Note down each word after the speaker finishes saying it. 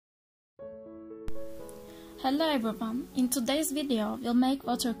Hello everyone, in today's video we'll make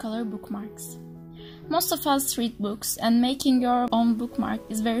watercolor bookmarks. Most of us read books and making your own bookmark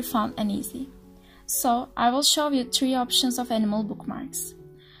is very fun and easy. So I will show you 3 options of animal bookmarks.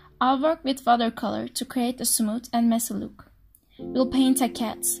 I'll work with watercolor to create a smooth and messy look. We'll paint a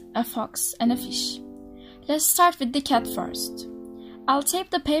cat, a fox and a fish. Let's start with the cat first. I'll tape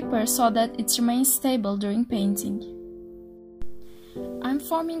the paper so that it remains stable during painting. I'm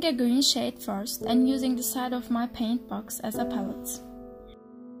forming a green shade first and using the side of my paint box as a palette.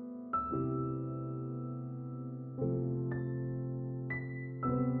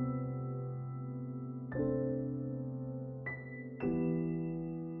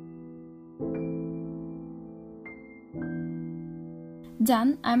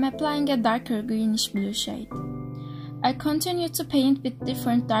 Then I'm applying a darker greenish blue shade. I continue to paint with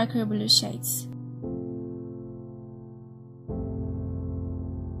different darker blue shades.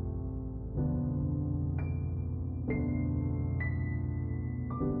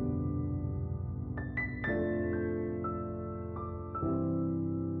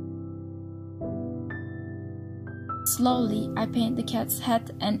 Slowly, I paint the cat's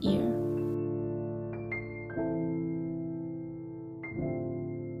head and ear.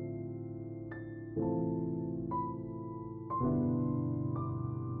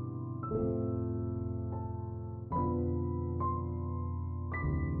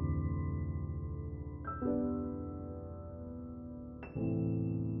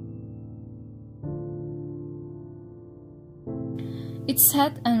 Its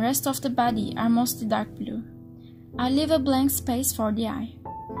head and rest of the body are mostly dark blue. I leave a blank space for the eye.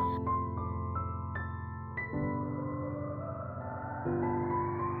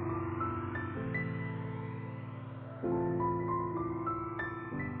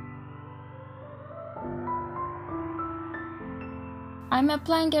 I'm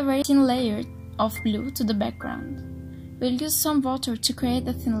applying a very thin layer of blue to the background. We'll use some water to create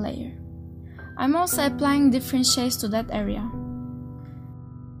a thin layer. I'm also applying different shades to that area.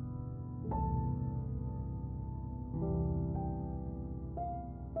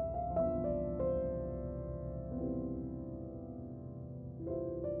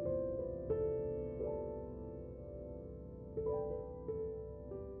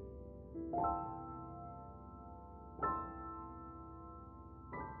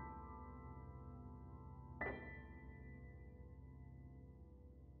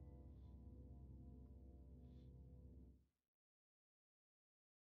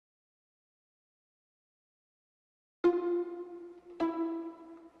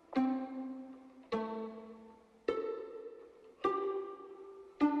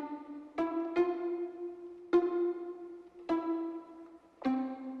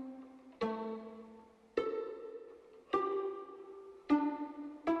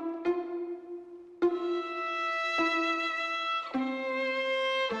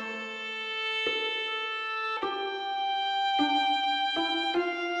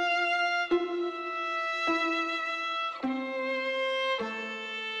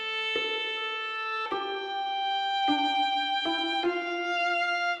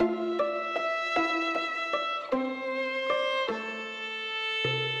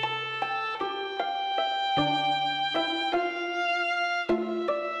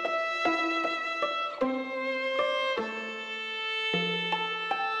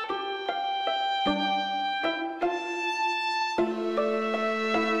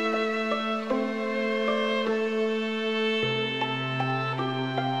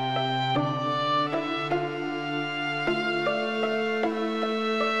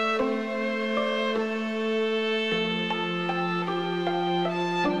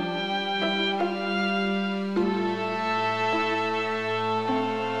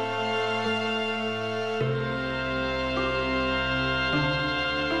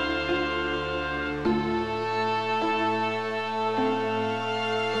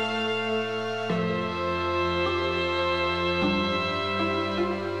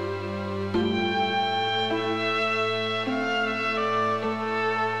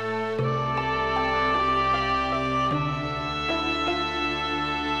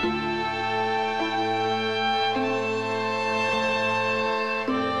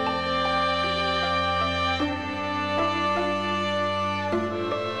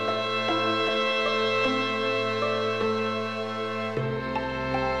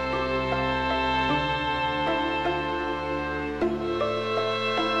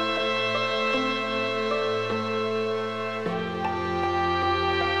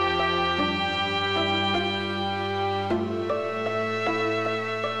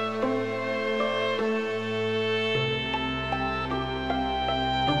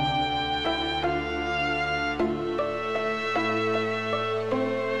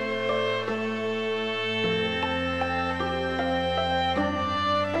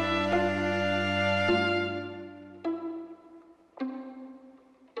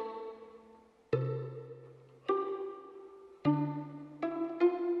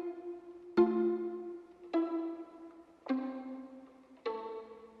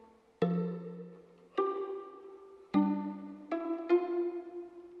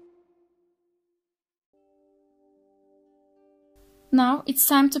 Now it's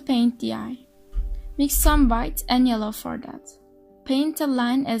time to paint the eye. Mix some white and yellow for that. Paint a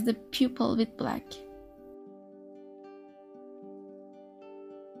line as the pupil with black.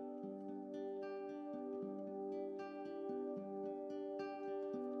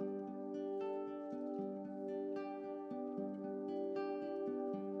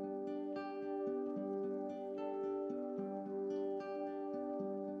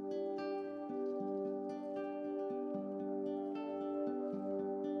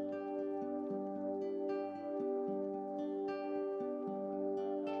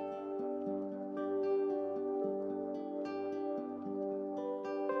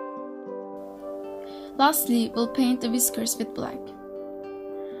 Lastly, we'll paint the whiskers with black.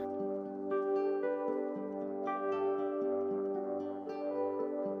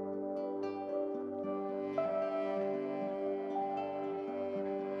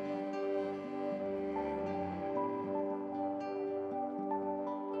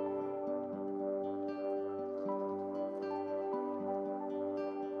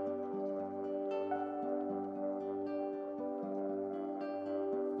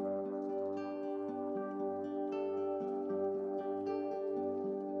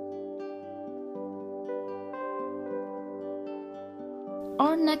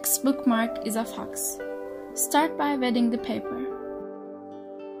 Our next bookmark is a fox. Start by wetting the paper.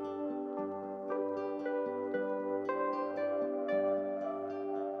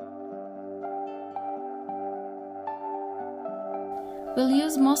 We'll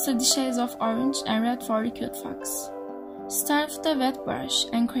use mostly the shades of orange and red for the cute fox. Start with a wet brush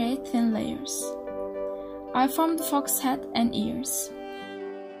and create thin layers. I formed the fox head and ears.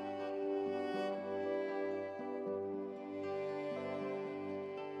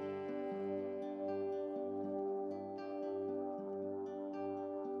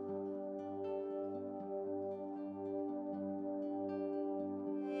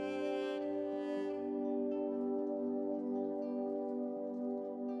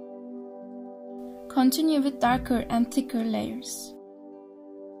 Continue with darker and thicker layers.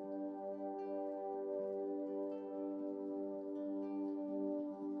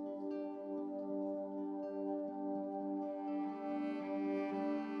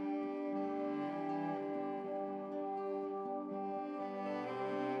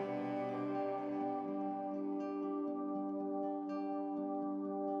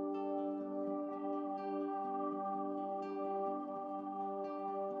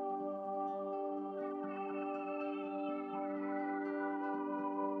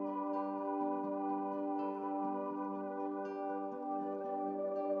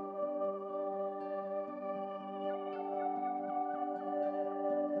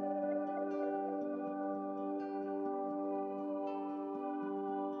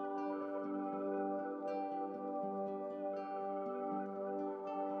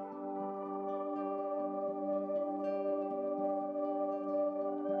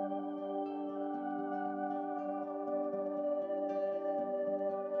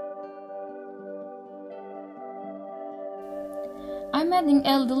 I'm adding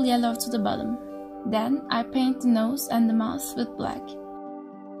a little yellow to the bottom. Then I paint the nose and the mouth with black.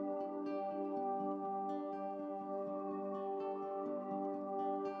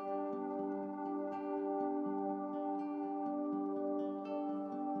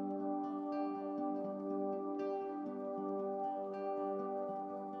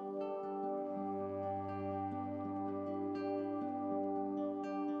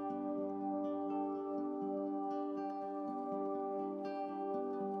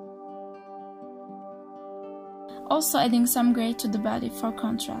 Also adding some gray to the body for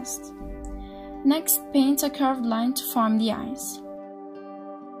contrast. Next, paint a curved line to form the eyes.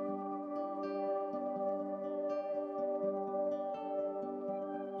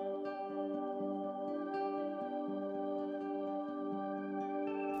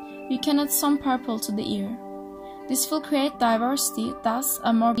 You can add some purple to the ear. This will create diversity, thus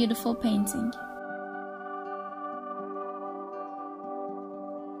a more beautiful painting.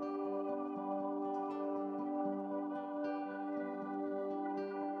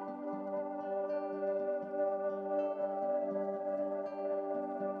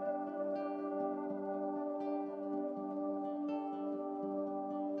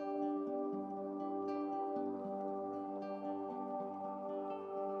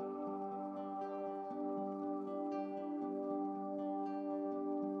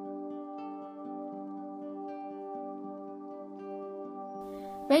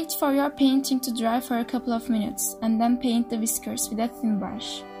 Wait for your painting to dry for a couple of minutes and then paint the whiskers with a thin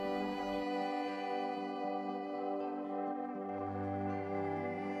brush.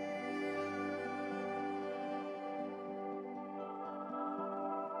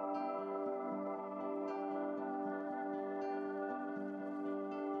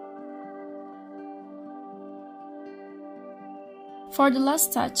 For the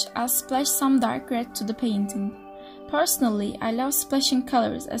last touch, I'll splash some dark red to the painting. Personally, I love splashing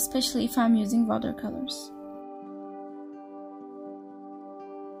colors, especially if I'm using watercolors.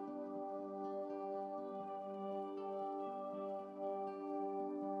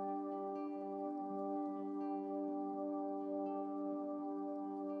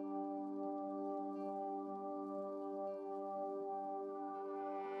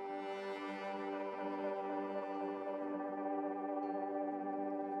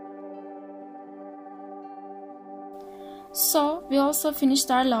 So, we also finished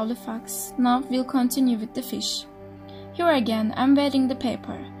our lovely fox. Now we'll continue with the fish. Here again, I'm wetting the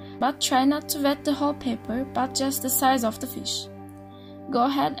paper, but try not to wet the whole paper, but just the size of the fish. Go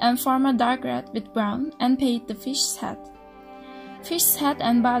ahead and form a dark red with brown and paint the fish's head. Fish's head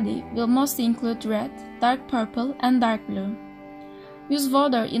and body will mostly include red, dark purple and dark blue. Use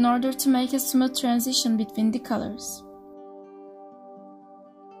water in order to make a smooth transition between the colors.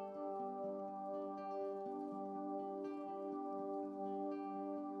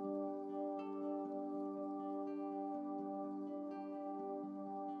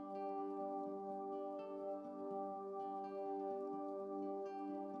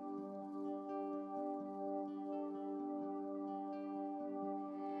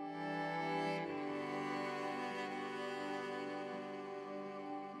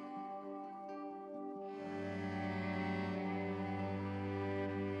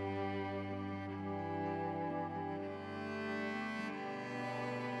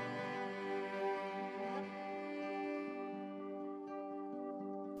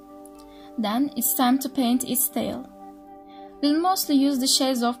 Then it's time to paint its tail. We'll mostly use the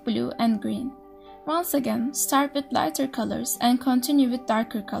shades of blue and green. Once again, start with lighter colors and continue with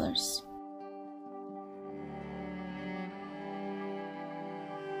darker colors.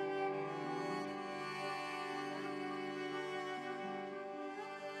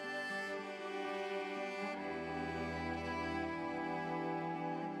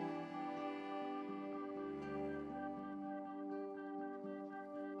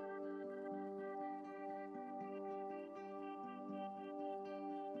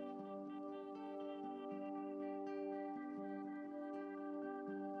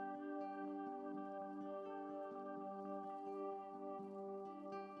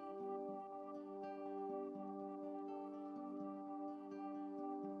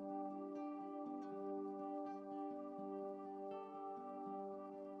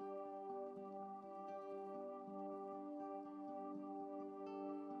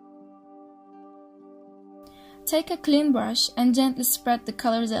 Take a clean brush and gently spread the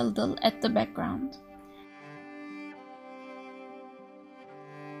colors a little at the background.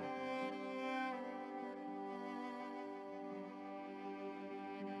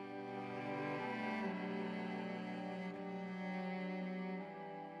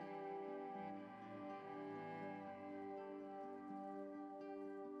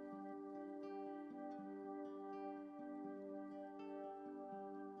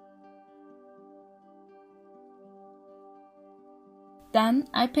 Then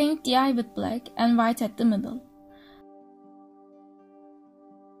I paint the eye with black and white at the middle.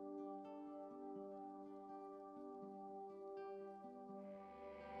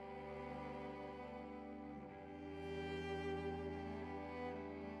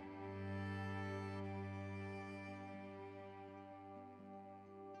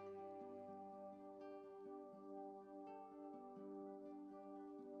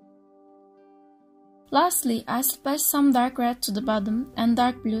 Lastly, I splash some dark red to the bottom and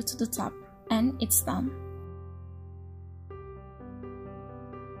dark blue to the top, and it's done.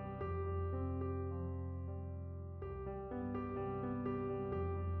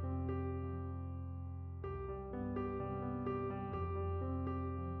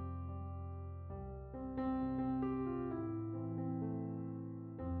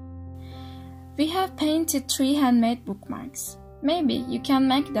 We have painted 3 handmade bookmarks. Maybe you can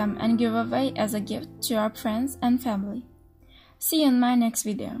make them and give away as a gift to your friends and family. See you in my next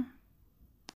video.